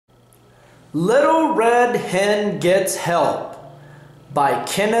Little Red Hen Gets Help by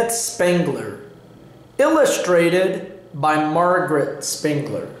Kenneth Spangler. Illustrated by Margaret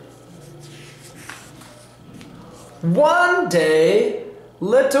Spangler. One day,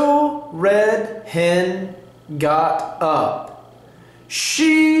 Little Red Hen got up.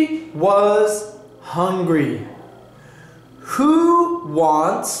 She was hungry. "Who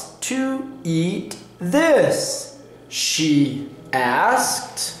wants to eat this?" she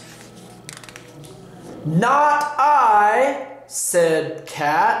asked. "Not I," said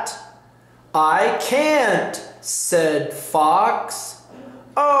Cat. "I can't," said Fox.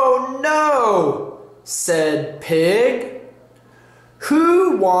 "Oh no," said Pig.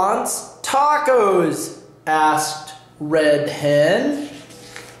 "Who wants tacos?" asked Red Hen.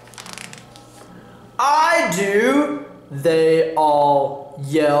 "I do," they all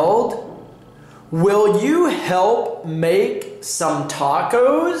yelled. "Will you help make some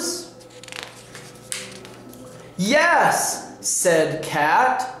tacos?" "Yes," said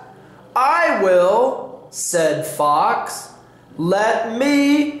Cat. "I will," said Fox. "Let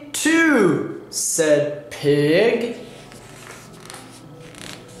me too," said Pig.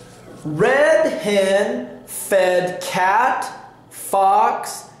 Red Hen fed Cat,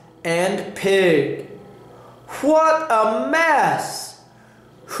 Fox, and Pig. What a mess!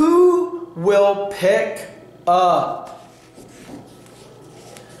 Who will pick up?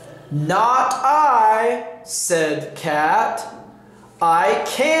 "Not I," said Cat. "I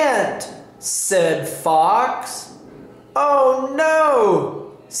can't," said Fox. "Oh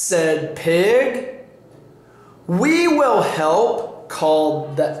no," said Pig. "We will help,"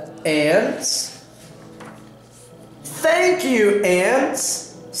 called the ants. "Thank you,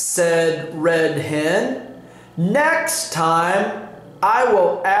 ants," said Red Hen. "Next time, I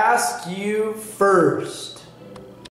will ask you first."